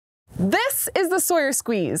This is the Sawyer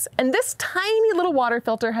Squeeze, and this tiny little water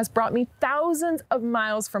filter has brought me thousands of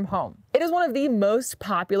miles from home. It is one of the most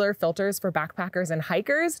popular filters for backpackers and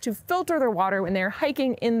hikers to filter their water when they're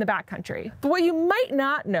hiking in the backcountry. But what you might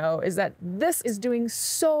not know is that this is doing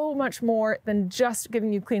so much more than just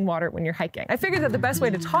giving you clean water when you're hiking. I figured that the best way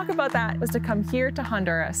to talk about that was to come here to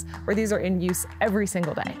Honduras, where these are in use every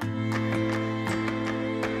single day.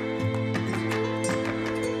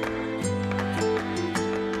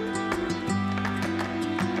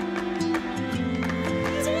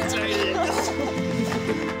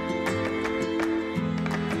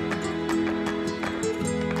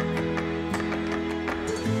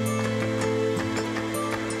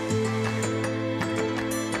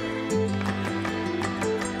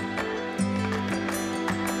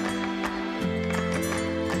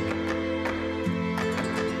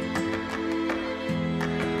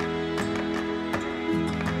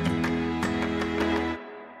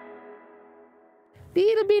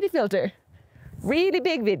 Little bitty filter, really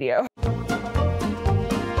big video.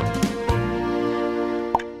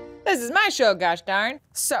 This is my show, gosh darn.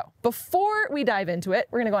 So before we dive into it,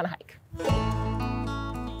 we're gonna go on a hike.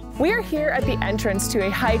 We are here at the entrance to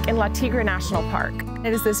a hike in La Tigre National Park.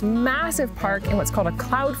 It is this massive park in what's called a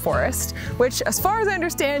cloud forest, which as far as I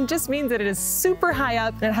understand just means that it is super high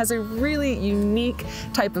up and it has a really unique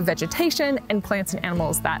type of vegetation and plants and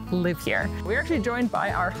animals that live here. We're actually joined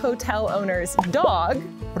by our hotel owner's dog,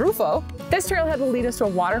 Rufo. This trailhead will lead us to a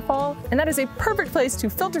waterfall, and that is a perfect place to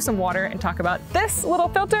filter some water and talk about this little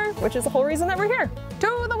filter, which is the whole reason that we're here.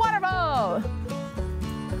 To the waterfall!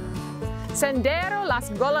 Sendero Las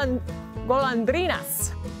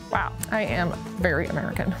Golondrinas. Wow, I am very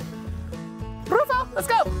American. Rufo, let's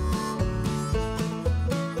go.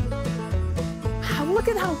 Wow, look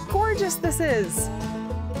at how gorgeous this is.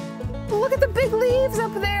 Look at the big leaves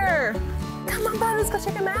up there. Come on, bud, let's go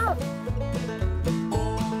check them out.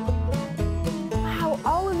 Wow,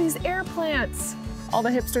 all of these air plants. All the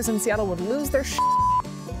hipsters in Seattle would lose their shit.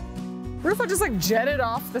 Rufo just like jetted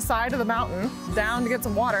off the side of the mountain down to get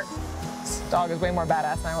some water. This dog is way more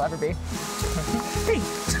badass than I will ever be. Hey.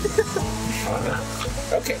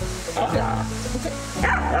 Okay.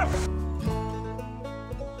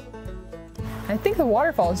 I think the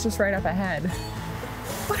waterfall is just right up ahead.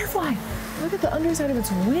 Butterfly! Look at the underside of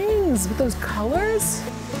its wings with those colors.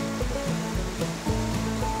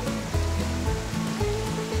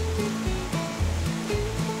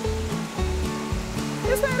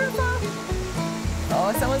 Here's my Rufo.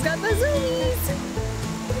 Oh, someone's got the zoomies.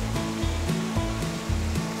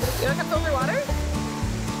 You like to filter water?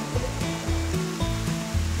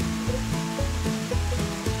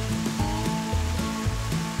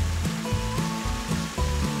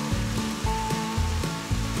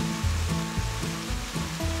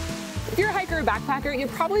 If you're a hiker or backpacker, you're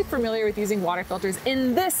probably familiar with using water filters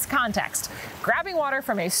in this context. Grabbing water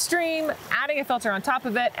from a stream, adding a filter on top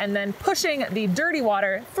of it, and then pushing the dirty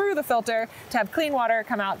water through the filter to have clean water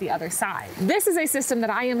come out the other side. This is a system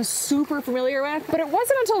that I am super familiar with, but it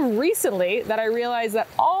wasn't until recently that I realized that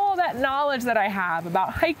all that knowledge that I have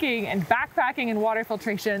about hiking and backpacking and water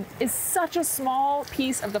filtration is such a small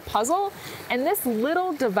piece of the puzzle, and this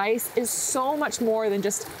little device is so much more than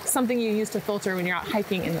just something you use to filter when you're out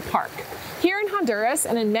hiking in the park. Here in Honduras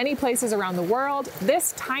and in many places around the world,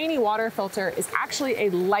 this tiny water filter is actually a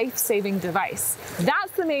life-saving device.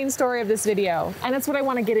 That's the main story of this video, and it's what I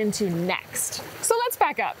want to get into next. So let's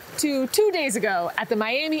back up to 2 days ago at the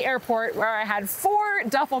Miami airport, where I had 4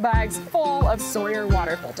 duffel bags full of Sawyer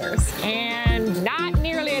water filters and not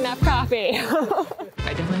nearly enough coffee. I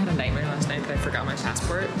definitely had a nightmare last night that I forgot my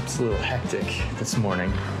passport. It's a little hectic this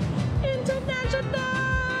morning. International!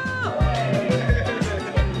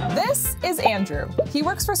 This is Andrew. He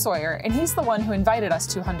works for Sawyer, and he's the one who invited us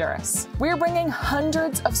to Honduras. We're bringing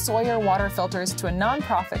hundreds of Sawyer water filters to a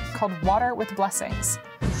nonprofit called Water with Blessings.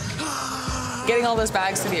 Getting all those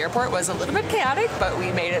bags to the airport was a little bit chaotic, but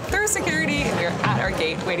we made it through security, and we're at our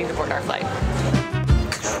gate waiting to board our flight.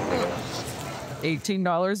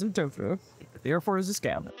 $18 in tofu. The airport is a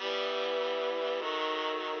scam.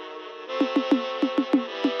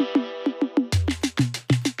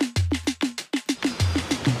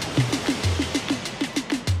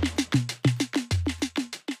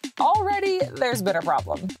 There's been a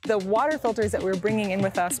problem. The water filters that we were bringing in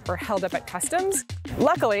with us were held up at customs.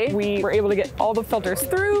 Luckily, we were able to get all the filters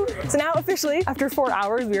through. So now officially, after 4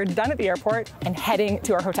 hours, we are done at the airport and heading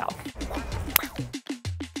to our hotel.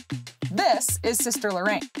 This is Sister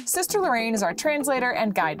Lorraine. Sister Lorraine is our translator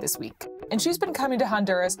and guide this week. and she's been coming to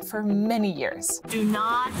Honduras for many years. Do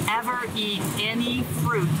not ever eat any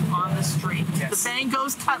fruit on the street. Yes. The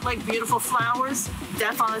mangoes cut like beautiful flowers,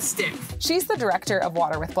 death on a stick. She's the director of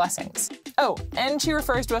Water with Blessings. Oh, and she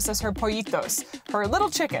refers to us as her pollitos, her little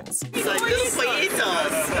chickens.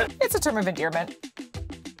 It's a term of endearment.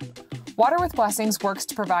 Water with Blessings works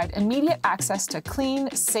to provide immediate access to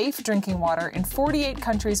clean, safe drinking water in 48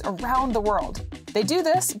 countries around the world. They do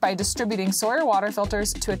this by distributing Sawyer water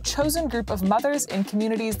filters to a chosen group of mothers in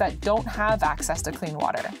communities that don't have access to clean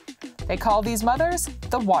water. They call these mothers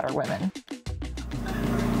the Water Women.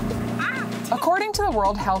 According to the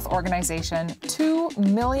World Health Organization, 2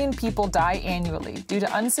 million people die annually due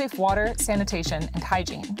to unsafe water, sanitation, and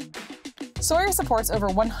hygiene. Sawyer supports over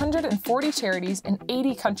 140 charities in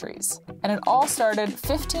 80 countries, and it all started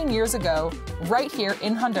 15 years ago right here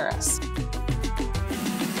in Honduras.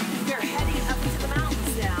 We're heading up into the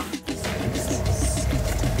mountains now.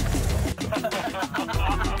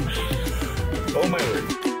 Oh my word.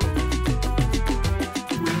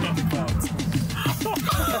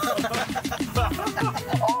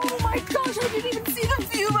 Oh my gosh, I didn't even see the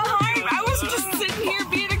view behind! I was just sitting here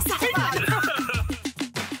being excited!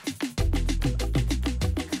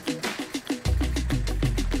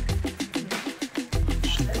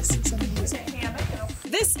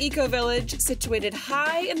 This eco-village, situated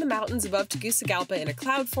high in the mountains above Tegucigalpa in a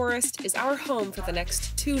cloud forest, is our home for the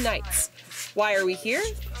next 2 nights. Why are we here?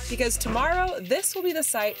 Because tomorrow, this will be the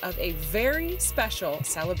site of a very special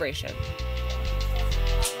celebration.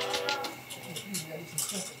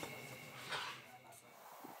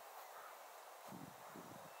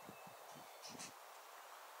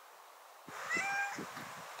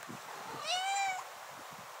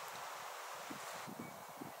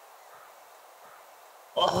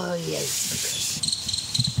 Oh, yes.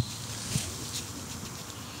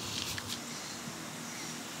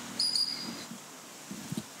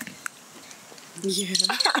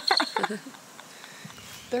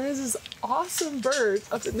 There is this awesome bird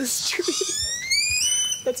up in this tree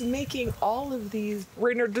that's making all of these,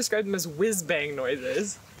 we're going to describe them as whiz-bang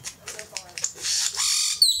noises.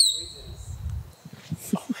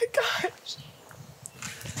 Oh my gosh.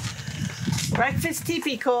 Breakfast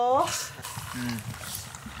typical.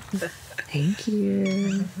 Thank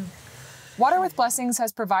you. Water with Blessings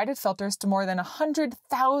has provided filters to more than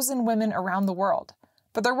 100,000 women around the world,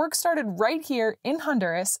 but their work started right here in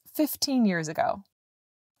Honduras 15 years ago.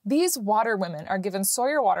 These water women are given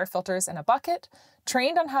Sawyer water filters in a bucket,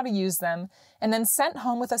 trained on how to use them, and then sent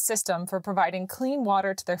home with a system for providing clean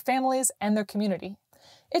water to their families and their community.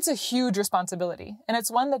 It's a huge responsibility, and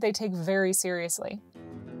it's one that they take very seriously.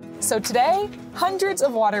 So today, hundreds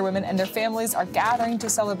of water women and their families are gathering to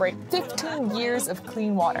celebrate 15 years of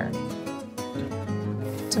clean water.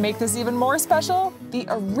 To make this even more special, the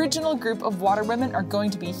original group of water women are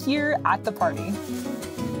going to be here at the party.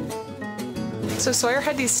 So Sawyer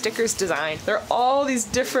had these stickers designed. There are all these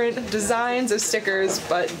different designs of stickers,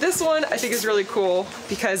 but this one I think is really cool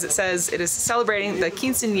because it says it is celebrating the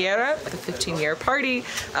quinceañera, the 15-year party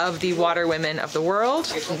of the water women of the world.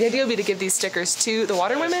 The idea would be to give these stickers to the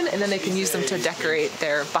water women and then they can use them to decorate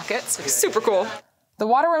their buckets. It's super cool. The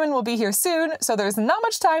water women will be here soon, so there's not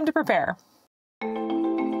much time to prepare.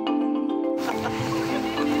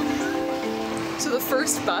 So the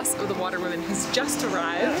first bus of the water women has just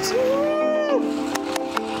arrived.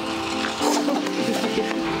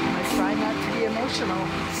 I try not to be emotional.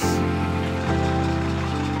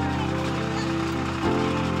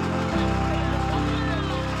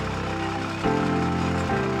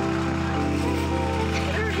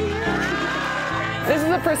 This is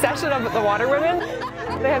a procession of the water women.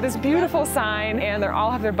 They have this beautiful sign and they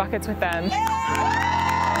all have their buckets with them.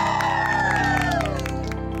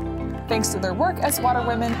 Thanks to their work as water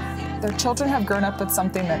women, their children have grown up with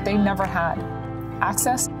something that they never had: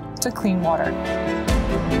 access to clean water.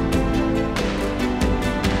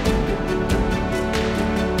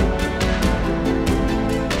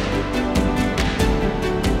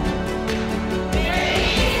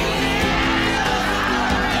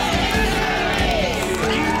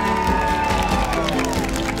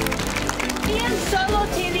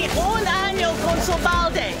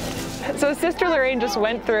 So Sister Lorraine just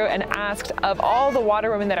went through and asked of all the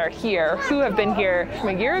water women that are here, who have been here from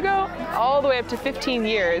a year ago all the way up to 15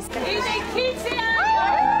 years. There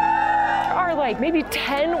are like maybe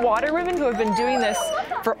 10 water women who have been doing this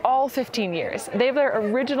for all 15 years. They have their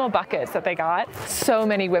original buckets that they got. So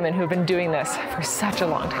many women who have been doing this for such a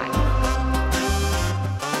long time.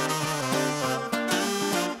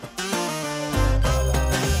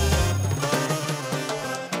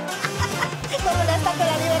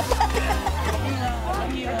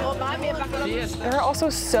 There are also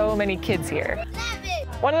so many kids here.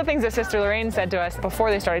 One of the things that Sister Lorraine said to us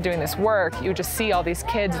before they started doing this work, you would just see all these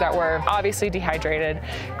kids that were obviously dehydrated,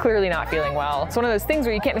 clearly not feeling well. It's one of those things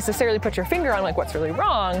where you can't necessarily put your finger on like what's really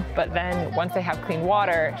wrong, but then once they have clean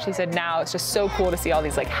water, she said now it's just so cool to see all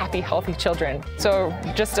these like happy, healthy children. So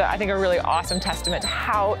just I think a really awesome testament to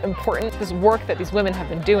how important this work that these women have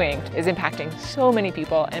been doing is impacting so many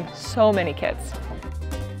people and so many kids.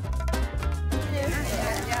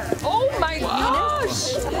 Oh my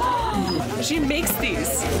gosh! She makes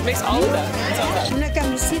these. Makes all of them. Una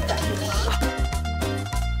camisita.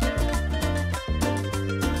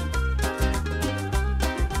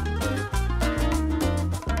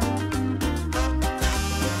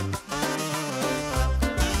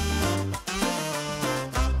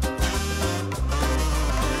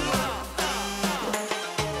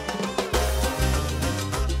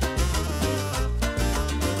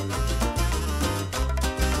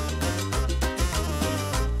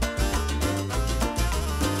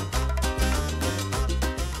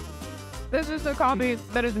 This is the coffee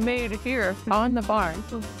that is made here on the farm.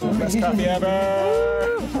 Best coffee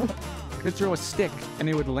ever! Could throw a stick and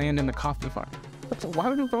it would land in the coffee farm. Why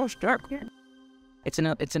would you throw a stick? I've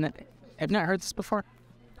not heard this before.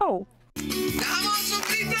 Oh.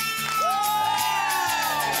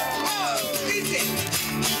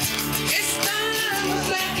 Estamos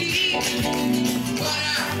aquí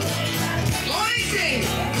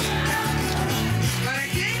 ¿Para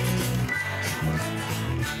qué?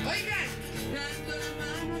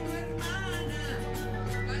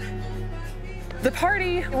 The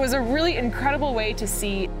party was a really incredible way to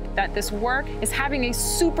see that this work is having a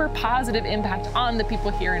super positive impact on the people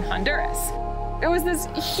here in Honduras. It was this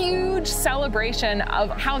huge celebration of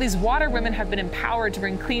how these water women have been empowered to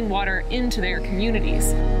bring clean water into their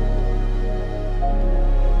communities.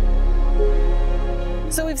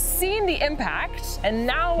 So we've seen the impact, and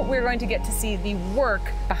now we're going to get to see the work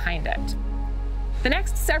behind it. The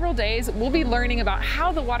next several days, we'll be learning about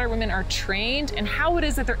how the water women are trained and how it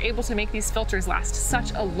is that they're able to make these filters last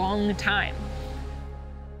such a long time.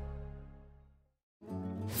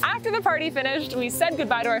 After the party finished, we said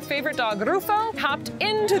goodbye to our favorite dog, Rufo, hopped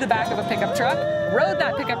into the back of a pickup truck, rode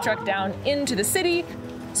that pickup truck down into the city,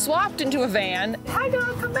 swapped into a van, hi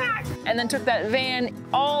dog, come back, and then took that van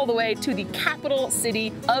all the way to the capital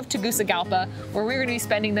city of Tegucigalpa, where we're gonna be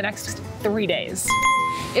spending the next 3 days.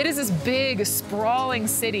 It is this big, sprawling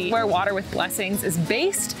city where Water with Blessings is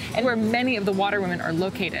based and where many of the water women are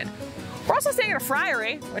located. We're also staying at a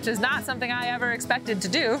friary, which is not something I ever expected to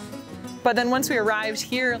do. But then once we arrived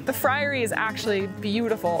here, the friary is actually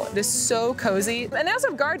beautiful. It is so cozy. And they also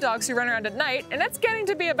have guard dogs who run around at night, and it's getting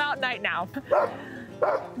to be about night now.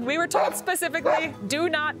 We were told specifically, do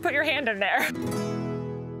not put your hand in there.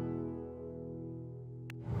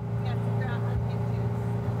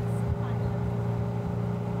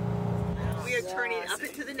 We are turning up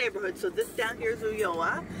into the neighborhood. So this down here is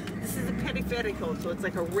Ulloa. This is a periférico, so it's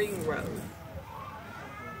like a ring road.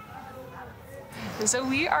 So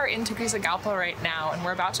we are in Tegucigalpa right now, and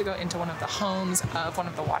we're about to go into one of the homes of one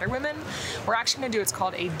of the water women. We're actually going to do what's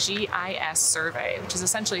called a GIS survey, which is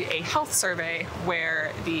essentially a health survey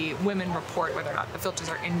where the women report whether or not the filters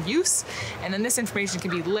are in use, and then this information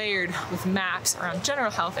can be layered with maps around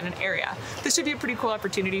general health in an area. This should be a pretty cool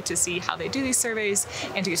opportunity to see how they do these surveys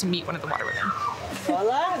and to get to meet one of the water women.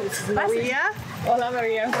 Hola, this is Maria. Hola,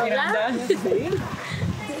 Maria. Miranda.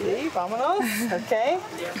 Sí, vámonos. Okay.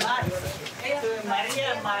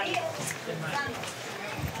 Maria.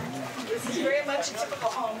 This is very much a typical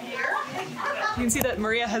home here. You can see that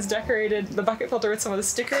Maria has decorated the bucket filter with some of the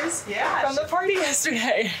stickers from the party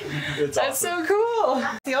yesterday. That's so cool.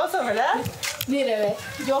 Precioso, ¿verdad? Mire,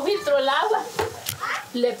 yo filtro el agua,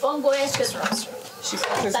 le pongo She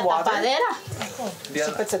filters esta water. tapadera.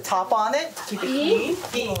 She puts a top on it to keep it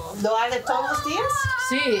clean. ¿Lo hace todos los días?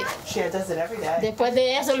 Sí. She does it every day. Después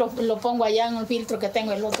de eso lo pongo allá en el filtro que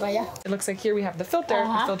tengo el otro allá. It looks like here we have the filter,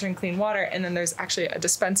 filtering clean water, and then there's actually a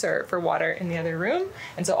dispenser for water in the other room.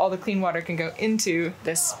 And so all the clean water can go into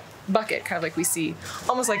this bucket, kind of like we see,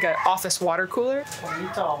 almost like an office water cooler.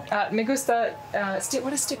 Me gusta,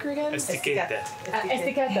 what is sticker again? Etiqueta.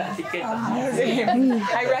 Etiqueta.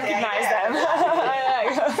 I recognize them.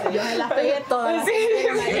 Yo me las pegué todas.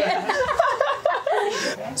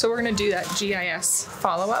 So we're gonna do that GIS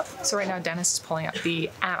follow-up. So right now Dennis is pulling up the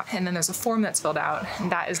app, and then there's a form that's filled out,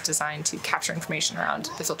 and that is designed to capture information around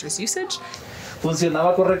the filter's usage.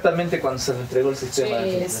 ¿Funcionaba correctamente cuando se le entregó el sistema?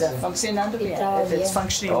 It's funcionando bien. It's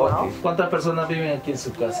functioning Okay. well. ¿Cuántas personas viven aquí en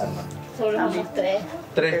su casa, hermano? Solo somos tres.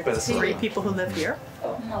 3 personas. 3 people who live here.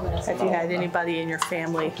 Have you had anybody in your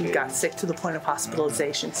family who got sick to the point of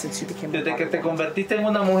hospitalization since you became a Desde que water te woman? convertiste en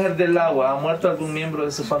una mujer del agua, ¿ha muerto algún miembro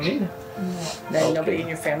de su familia? Then nobody in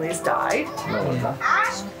your family has died. No, ¿verdad?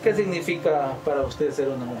 ¿Qué significa para usted ser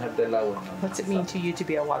una mujer del agua? What's it mean to you to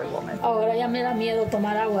be a water woman? Ahora ya me da miedo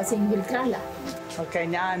tomar agua sin filtrarla. Okay,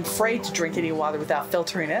 now I'm afraid to drink any water without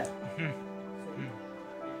filtering it.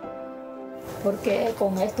 Porque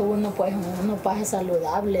con esto uno pues uno pasa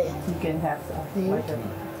saludable. You can have like a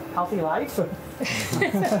healthy life. Todo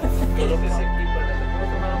lo que sea aquí, pues, ¿le puedo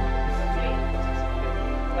tomar un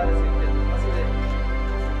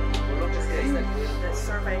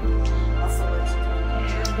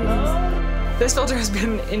This filter has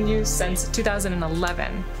been in use since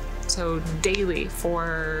 2011, so daily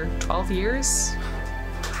for 12 years.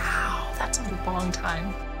 Wow, that's a long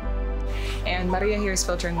time. And Maria here is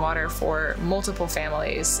filtering water for multiple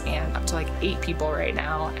families and up to like 8 people right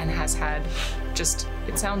now, and has had just,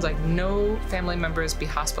 it sounds like, no family members be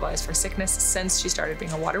hospitalized for sickness since she started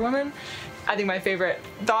being a water woman. I think my favorite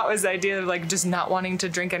thought was the idea of like just not wanting to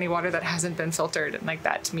drink any water that hasn't been filtered, and like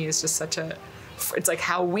that to me is just such a, it's like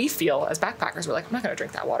how we feel as backpackers. We're like, I'm not gonna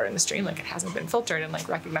drink that water in the stream, like it hasn't been filtered, and like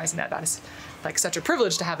recognizing that that is like such a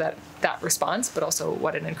privilege to have that response, but also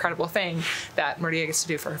what an incredible thing that Maria gets to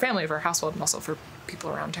do for her family, for her household, and also for people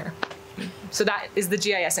around her. So that is the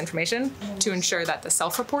GIS information to ensure that the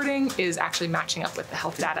self-reporting is actually matching up with the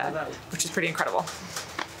health data, which is pretty incredible.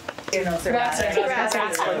 Gracias.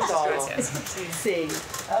 Sí.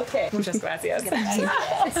 Okay. Muchas gracias.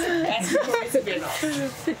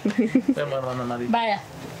 Vaya,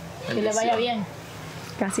 que le vaya bien.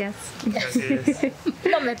 Gracias.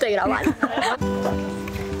 No me estoy grabando.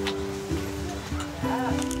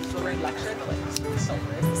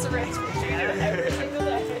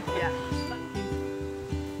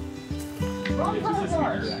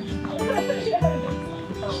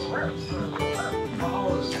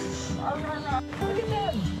 Look at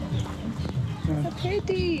them. So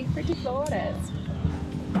pretty flores.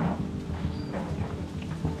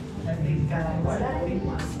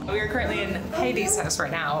 We are currently in Heidi's house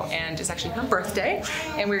right now, and it's actually her birthday,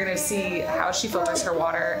 and we're going to see how she filters her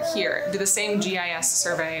water here. Do the same GIS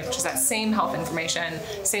survey, which is that same health information,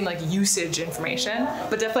 same like usage information,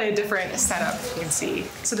 but definitely a different setup, you can see.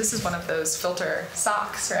 So this is one of those filter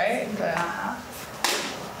socks, right?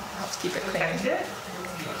 Helps keep it clean.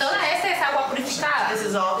 This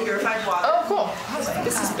is all purified water. Oh, cool.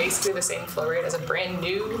 This is basically the same flow rate as a brand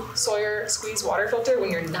new Sawyer Squeeze water filter. When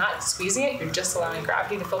you're not squeezing it, you're just allowing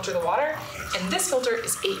gravity to filter the water. And this filter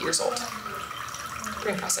is 8 years old.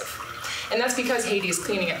 Pretty impressive. And that's because Heidi is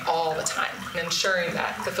cleaning it all the time and ensuring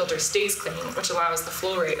that the filter stays clean, which allows the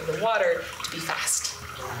flow rate of the water to be fast.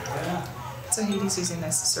 So Heidi's using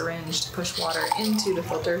this syringe to push water into the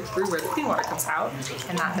filter through where the clean water comes out,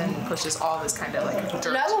 and that then pushes all this kind of like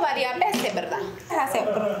dirt. Lo hago varias veces, ¿verdad?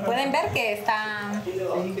 Pueden ver que está.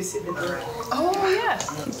 Oh yeah.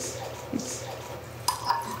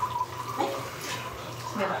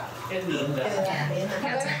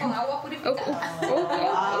 Con agua purificada.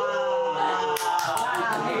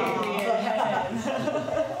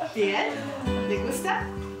 Bien. ¿Le gusta?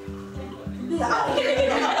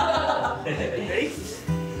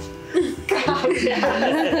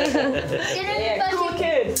 Cool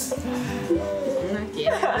kid.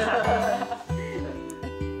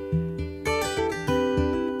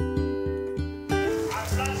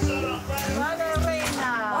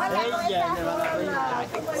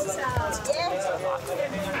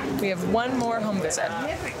 We have one more home visit.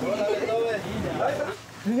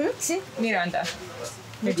 Sí. Miranda.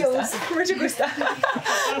 Mucho gusto.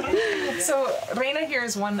 So Reina here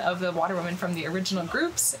is one of the water women from the original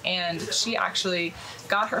groups, and she actually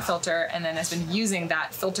got her filter and then has been using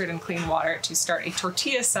that filtered and clean water to start a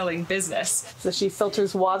tortilla selling business. So she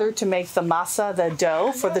filters water to make the masa, the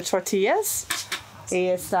dough for the tortillas.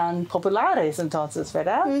 Y están populares entonces,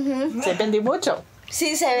 ¿verdad? Se vende mucho.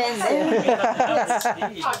 Sí, se vende.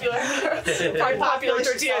 Popular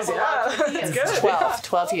tortillas, yeah. That's good.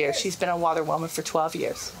 12 years. She's been a water woman for 12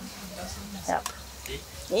 years. Yep.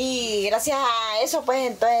 Y gracias a eso, pues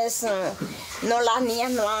entonces no, las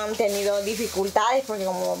niñas no han tenido dificultades porque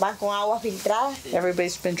como van con agua filtrada.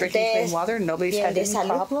 Everybody's been drinking clean water. Nobody's had any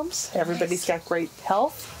problems. Everybody's got great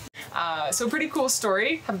health. So pretty cool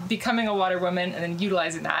story, becoming a water woman and then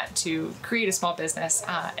utilizing that to create a small business.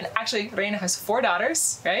 And actually, Reina has 4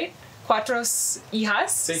 daughters, right? Cuatro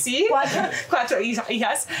hijas, sí? Cuatro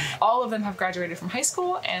hijas. All of them have graduated from high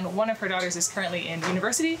school, and one of her daughters is currently in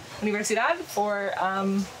universidad for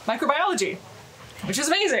microbiology. which is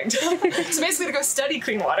amazing. So basically to go study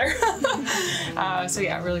clean water. So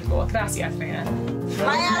yeah, really cool. Gracias, Miranda.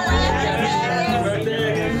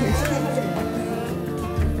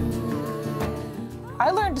 I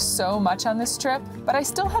learned so much on this trip, but I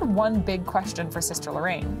still had one big question for Sister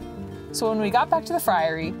Lorraine. So when we got back to the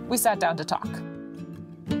friary, we sat down to talk.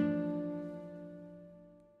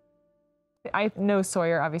 I know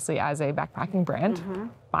Sawyer obviously as a backpacking brand.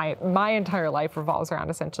 My entire life revolves around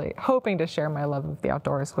essentially hoping to share my love of the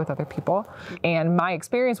outdoors with other people. And my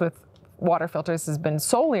experience with water filters has been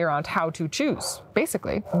solely around how to choose,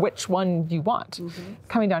 basically, which one you want.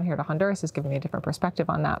 Coming down here to Honduras has given me a different perspective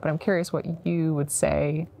on that, but I'm curious what you would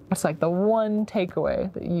say, what's like the one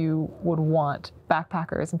takeaway that you would want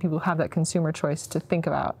backpackers and people who have that consumer choice to think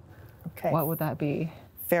about. Okay. What would that be?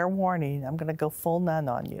 Fair warning, I'm gonna go full nun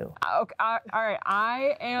on you. Okay, all right,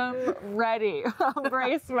 I am ready. I'll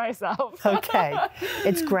brace myself. Okay,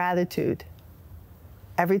 it's gratitude.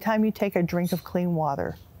 Every time you take a drink of clean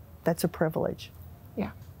water, that's a privilege.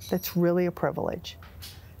 Yeah. That's really a privilege.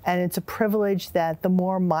 And it's a privilege that the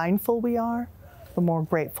more mindful we are, the more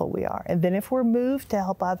grateful we are. And then if we're moved to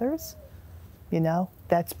help others, you know,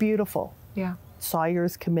 that's beautiful. Yeah.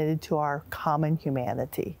 Sawyer's committed to our common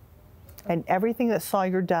humanity. And everything that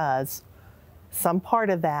Sawyer does, some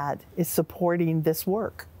part of that is supporting this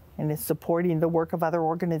work and is supporting the work of other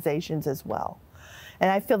organizations as well. And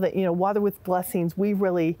I feel that, you know, Water with Blessings, we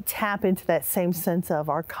really tap into that same sense of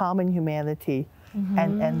our common humanity.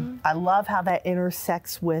 And I love how that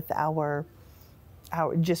intersects with our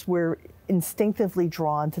just we're instinctively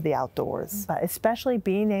drawn to the outdoors, especially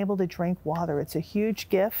being able to drink water. It's a huge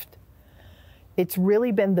gift. It's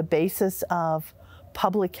really been the basis of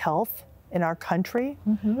public health in our country,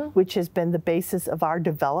 which has been the basis of our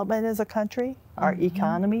development as a country, our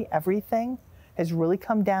economy, everything has really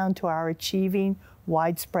come down to our achieving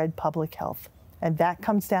widespread public health. And that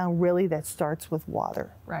comes down really, that starts with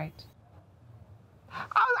water. Right. That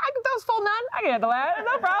was full nun. I can handle that.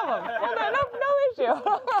 No problem. No issue.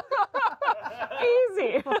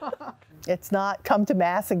 Easy. It's not come to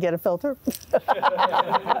Mass and get a filter.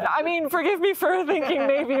 I mean, forgive me for thinking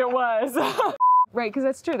maybe it was. Right, because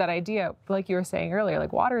that's true, that idea, like you were saying earlier,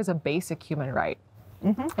 like water is a basic human right.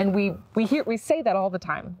 And we say that all the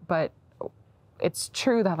time, but it's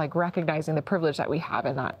true that like recognizing the privilege that we have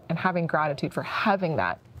in that and having gratitude for having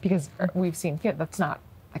that, because we've seen that's not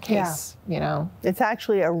the case, you know? It's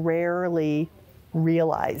actually a rarely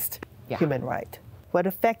realized human right. What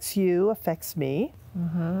affects you affects me.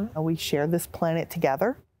 And we share this planet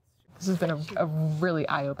together. This has been a really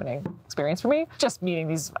eye-opening experience for me, just meeting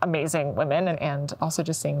these amazing women and also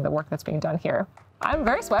just seeing the work that's being done here. I'm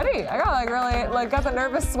very sweaty. I got really got the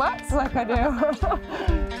nervous sweats like I do.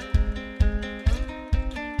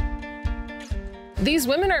 These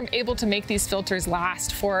women are able to make these filters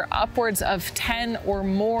last for upwards of 10 or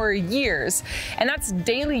more years. And that's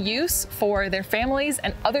daily use for their families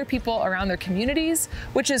and other people around their communities,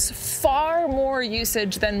 which is far more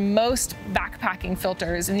usage than most backpacking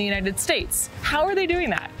filters in the United States. How are they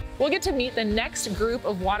doing that? We'll get to meet the next group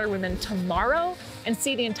of water women tomorrow and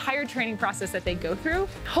see the entire training process that they go through.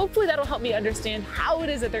 Hopefully that'll help me understand how it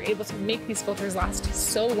is that they're able to make these filters last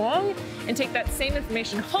so long and take that same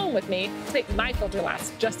information home with me to make my filter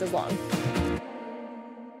last just as long.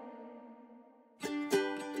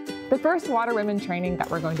 The first water women training that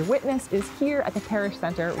we're going to witness is here at the parish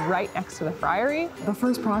center right next to the friary. The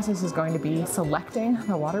first process is going to be selecting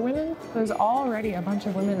the water women. There's already a bunch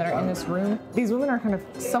of women that are in this room. These women are kind of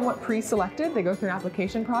somewhat pre-selected. They go through an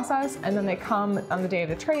application process and then they come on the day of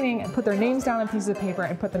the training and put their names down on pieces of paper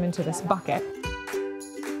and put them into this bucket.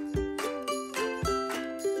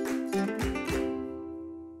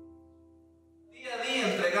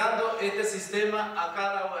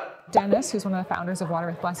 Dennis, who's one of the founders of Water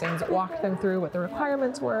with Blessings, walked them through what the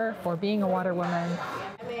requirements were for being a water woman,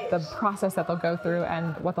 the process that they'll go through,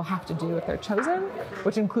 and what they'll have to do if they're chosen,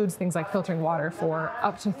 which includes things like filtering water for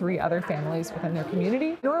up to 3 other families within their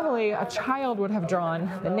community. Normally, a child would have drawn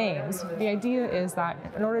the names. The idea is that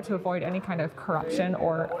in order to avoid any kind of corruption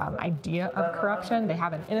or idea of corruption, they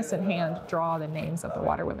have an innocent hand draw the names of the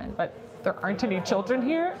water women. But there aren't any children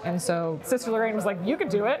here, and so Sister Lorraine was like, you could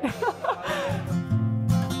do it.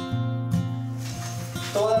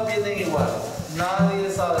 Todas vienen igual. Nadie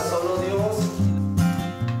sabe, solo Dios.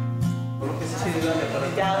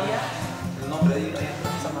 Italia. El nombre de ella.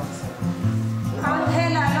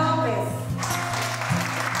 Ángela López.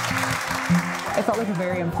 It felt like a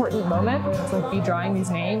very important moment to like be drawing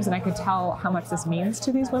these names, and I could tell how much this means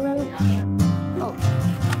to these women. Oh.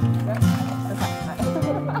 Okay.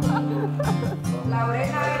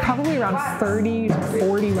 Probably around 30 to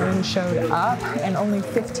 40 women showed up, and only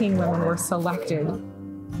 15 women were selected.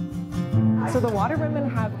 So the water women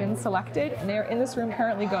have been selected, and they're in this room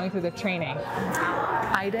currently going through the training.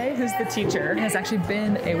 Ide, who's the teacher, has actually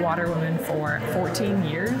been a water woman for 14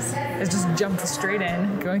 years, has just jumped straight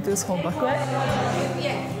in, going through this whole booklet.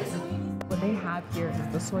 What they have here is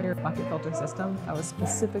the Sawyer bucket filter system that was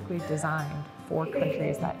specifically designed for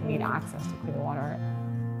countries that need access to clean water.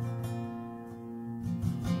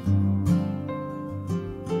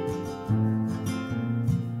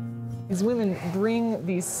 These women bring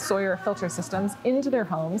these Sawyer filter systems into their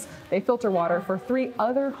homes. They filter water for 3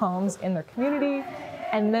 other homes in their community,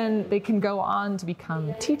 and then they can go on to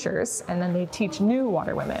become teachers, and then they teach new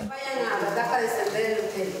water women.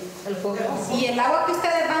 Y el agua que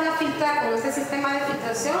ustedes van a filtrar con este sistema de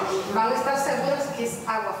filtración van a estar seguros que es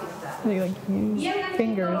agua filtrada. They use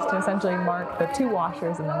fingers to essentially mark the 2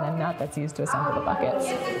 washers and then the nut that's used to assemble the buckets.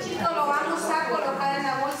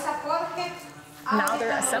 Now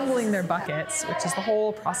they're assembling their buckets, which is the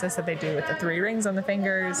whole process that they do with the 3 rings on the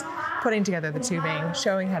fingers, putting together the tubing,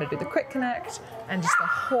 showing how to do the quick connect, and just the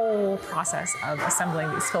whole process of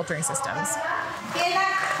assembling these filtering systems. Que la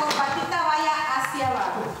compactita vaya hacia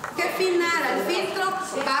abajo. Que al final el filtro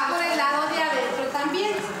va por el lado de adentro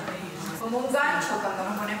también. Como un gancho cuando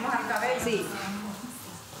nos ponemos al cabello. Sí.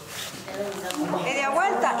 Media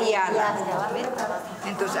vuelta y ala.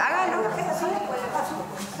 Entonces hágalo.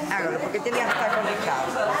 Hágalo, porque tiene que estar conectado.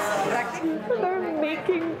 They're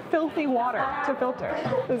making filthy water to filter.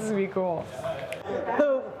 This is gonna be cool.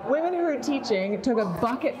 The women who are teaching took a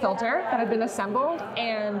bucket filter that had been assembled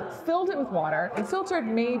and filled it with water and filtered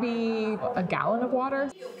maybe a gallon of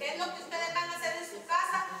water.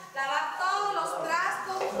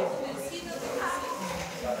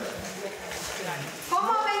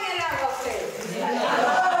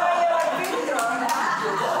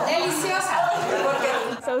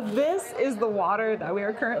 So this is the water that we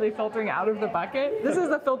are currently filtering out of the bucket. This is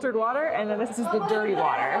the filtered water, and then this is the dirty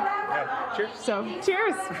water. Yeah, cheers. So,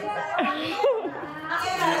 cheers.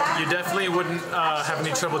 You definitely wouldn't have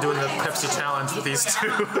any trouble doing the Pepsi challenge with these 2.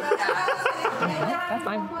 That's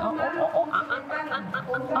fine.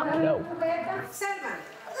 No.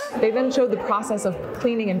 They then showed the process of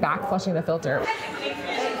cleaning and back flushing the filter.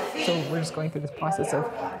 So we're just going through this process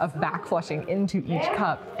of back flushing into each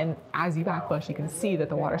cup, and as you back flush, you can see that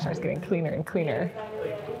the water starts getting cleaner and cleaner.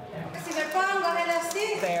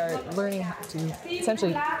 They're learning how to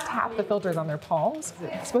essentially tap the filters on their palms.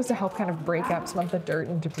 It's supposed to help kind of break up some of the dirt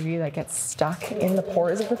and debris that gets stuck in the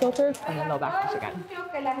pores of the filter, and then they'll back flush again.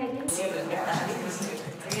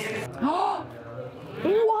 Oh,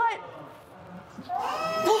 what?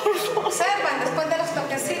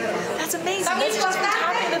 That's amazing. That's just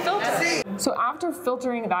tapping the filter. So after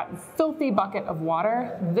filtering that filthy bucket of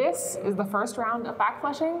water, this is the first round of back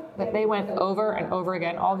flushing that they went over and over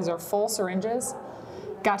again. All these are full syringes.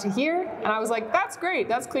 Got to here, and I was like, that's great,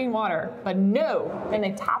 that's clean water. But no, and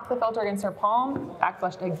they tapped the filter against their palm, back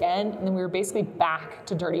flushed again, and then we were basically back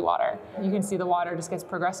to dirty water. You can see the water just gets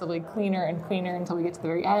progressively cleaner and cleaner until we get to the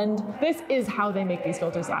very end. This is how they make these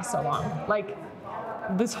filters last so long. Like,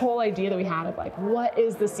 this whole idea that we had of like, what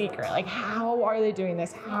is the secret? Like, how are they doing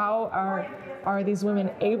this? How are these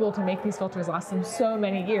women able to make these filters last them so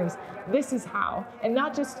many years? This is how. And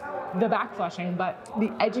not just the back flushing, but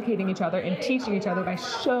the educating each other and teaching each other by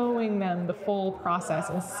showing them the full process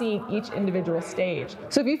and seeing each individual stage.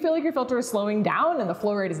 So if you feel like your filter is slowing down and the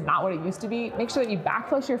flow rate is not what it used to be, make sure that you back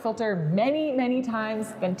flush your filter many, many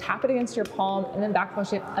times, then tap it against your palm and then back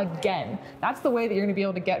flush it again. That's the way that you're gonna be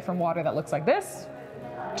able to get from water that looks like this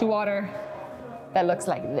to water that looks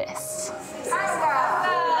like this.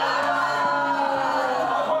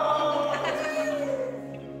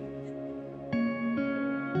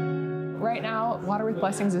 Right now, Water with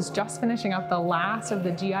Blessings is just finishing up the last of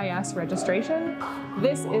the GIS registration.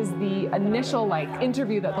 This is the initial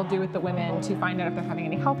interview that they'll do with the women to find out if they're having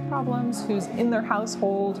any health problems, who's in their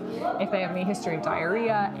household, if they have any history of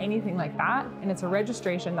diarrhea, anything like that. And it's a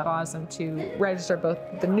registration that allows them to register both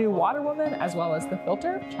the new water woman as well as the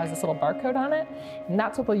filter, which has this little barcode on it. And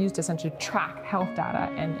that's what they'll use to essentially track health data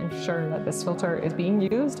and ensure that this filter is being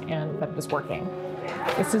used and that it is working.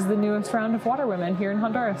 This is the newest round of water women here in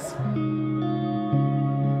Honduras.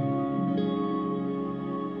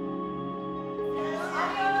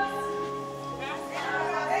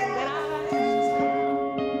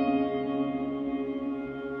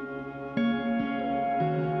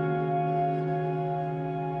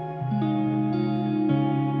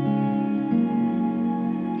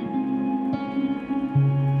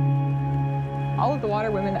 All of the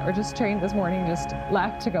water women that were just trained this morning just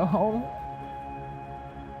left to go home.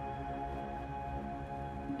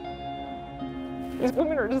 These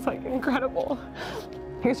women are just like incredible.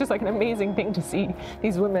 It's just like an amazing thing to see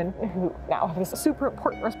these women who now have this super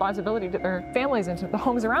important responsibility to their families and to the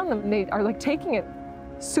homes around them. And they are like taking it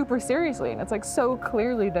super seriously. And it's like so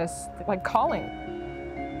clearly this like calling.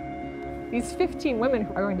 These 15 women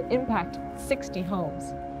who are going to impact 60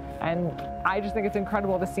 homes. And I just think it's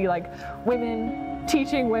incredible to see like women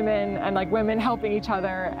teaching women and like women helping each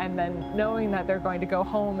other, and then knowing that they're going to go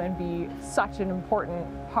home and be such an important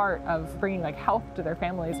part of bringing like health to their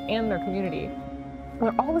families and their community.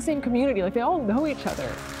 They're all the same community, like they all know each other.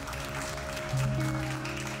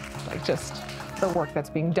 Like just the work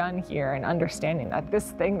that's being done here and understanding that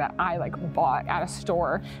this thing that I like bought at a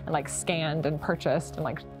store and like scanned and purchased and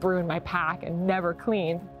like threw in my pack and never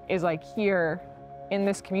cleaned is like here in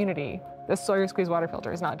this community. This Sawyer Squeeze water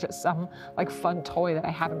filter is not just some like fun toy that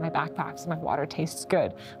I have in my backpack so my water tastes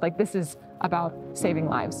good. Like this is about saving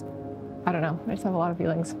lives. I don't know, I just have a lot of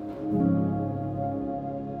feelings.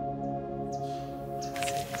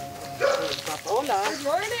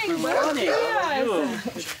 Good morning. Buenos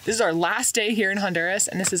dias. This is our last day here in Honduras,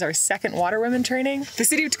 and this is our second Water Women training. The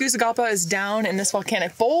city of Tegucigalpa is down in this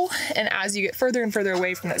volcanic bowl, and as you get further and further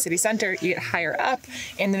away from that city center, you get higher up,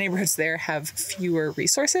 and the neighborhoods there have fewer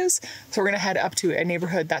resources. So we're gonna head up to a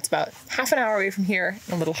neighborhood that's about half an hour away from here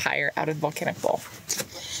and a little higher out of the volcanic bowl.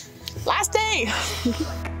 Last day.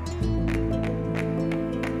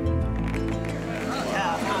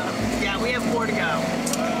 Yeah, we have more to go.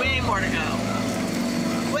 Way more to go.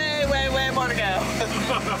 Way more to go.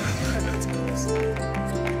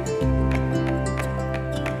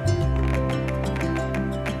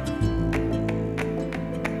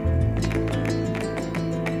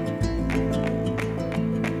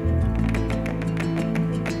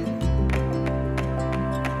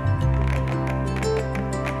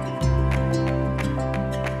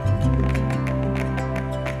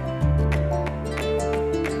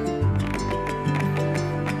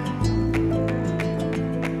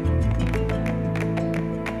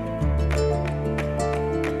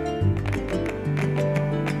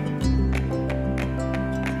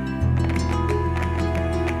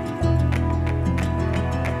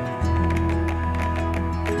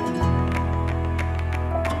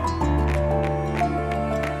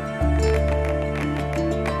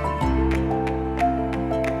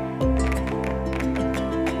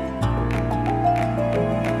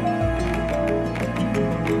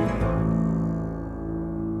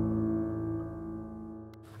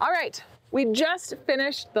 We just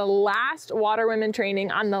finished the last Water Women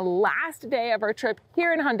training on the last day of our trip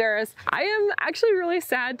here in Honduras. I am actually really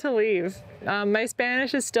sad to leave. My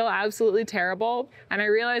Spanish is still absolutely terrible, and I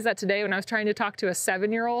realized that today when I was trying to talk to a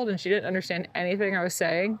 7-year-old and she didn't understand anything I was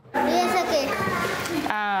saying.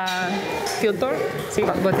 Filtro, sí,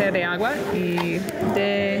 botella de agua y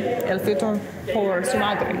de el filtro por su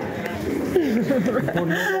madre.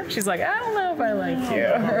 She's like, I don't know if I like you.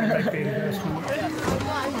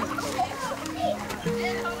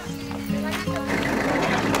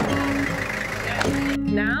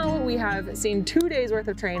 Now we have seen 2 days worth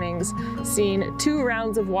of trainings, seen 2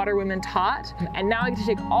 rounds of Water Women taught, and now I get to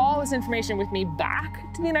take all this information with me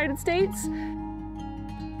back to the United States.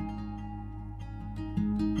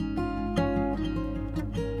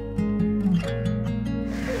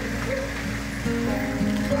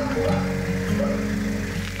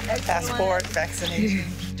 Passport, vaccination.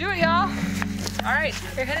 Do it, y'all. All right,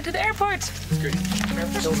 we're headed to the airport. That's great.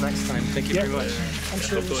 Until next time. Thank you very much. I'm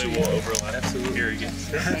sure hopefully we'll overlap. Absolutely. Here again.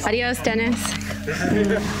 Adios, Dennis.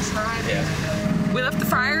 Yeah. We left the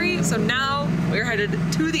Friary, so now we're headed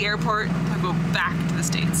to the airport to go back to the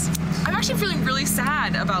States. I'm actually feeling really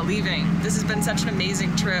sad about leaving. This has been such an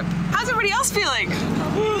amazing trip. How's everybody else feeling?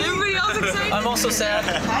 Everybody else excited? I'm also sad.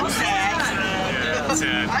 I'm sad. Yeah,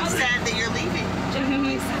 sad. I'm sad that you're leaving.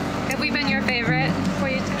 Have we been your favorite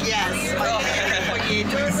pollitos? Yes, my favorite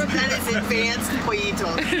pollitos. That is advanced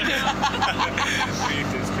pollitos.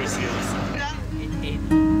 Pollitos preciosos.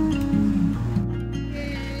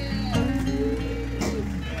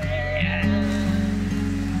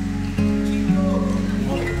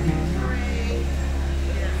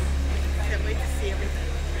 Can't wait to see everything.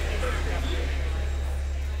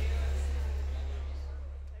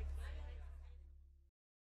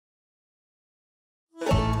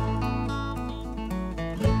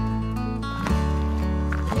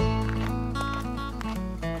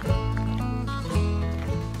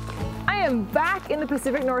 Back in the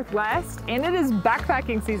Pacific Northwest, and it is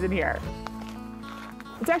backpacking season here.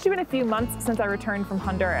 It's actually been a few months since I returned from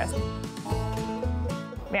Honduras.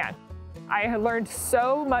 Man, I had learned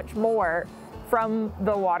so much more from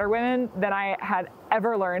the Water Women than I had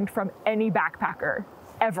ever learned from any backpacker,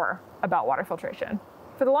 ever. about water filtration.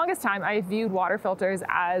 For the longest time, I viewed water filters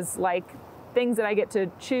as like things that I get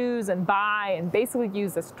to choose and buy and basically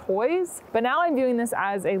use as toys, but now I'm viewing this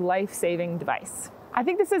as a life-saving device. I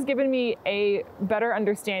think this has given me a better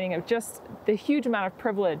understanding of just the huge amount of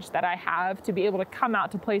privilege that I have to be able to come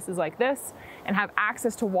out to places like this and have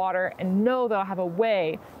access to water and know that I'll have a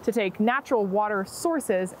way to take natural water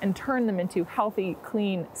sources and turn them into healthy,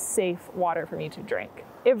 clean, safe water for me to drink.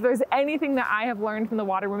 If there's anything that I have learned from the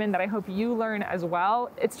Water Women that I hope you learn as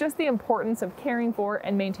well, it's just the importance of caring for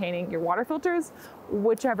and maintaining your water filters,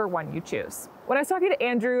 whichever one you choose. When I was talking to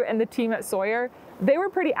Andrew and the team at Sawyer, they were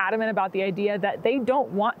pretty adamant about the idea that they don't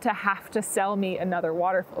want to have to sell me another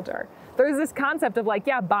water filter. There's this concept of like,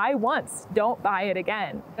 yeah, buy once, don't buy it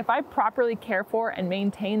again. If I properly care for and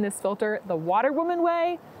maintain this filter the Water Woman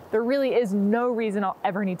way, there really is no reason I'll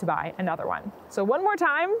ever need to buy another one. So one more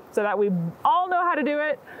time, so that we all know how to do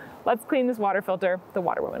it, let's clean this water filter the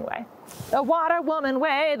Water Woman way. The Water Woman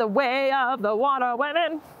way, the way of the Water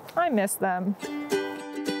Women. I miss them.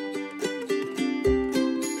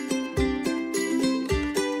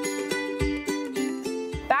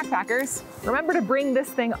 Backpackers, remember to bring this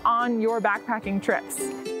thing on your backpacking trips.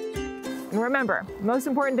 And remember, most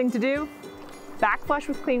important thing to do, back flush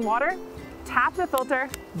with clean water, tap the filter,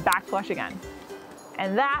 back flush again.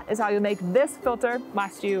 And that is how you'll make this filter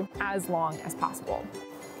last you as long as possible.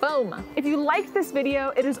 Boom! If you liked this video,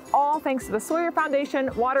 it is all thanks to the Sawyer Foundation,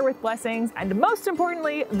 Water with Blessings, and most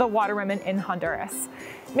importantly, the Water Women in Honduras.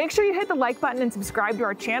 Make sure you hit the like button and subscribe to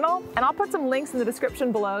our channel, and I'll put some links in the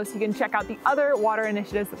description below so you can check out the other water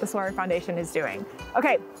initiatives that the Sawyer Foundation is doing.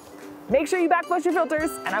 Okay, make sure you backflush your filters,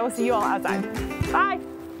 and I will see you all outside. Bye!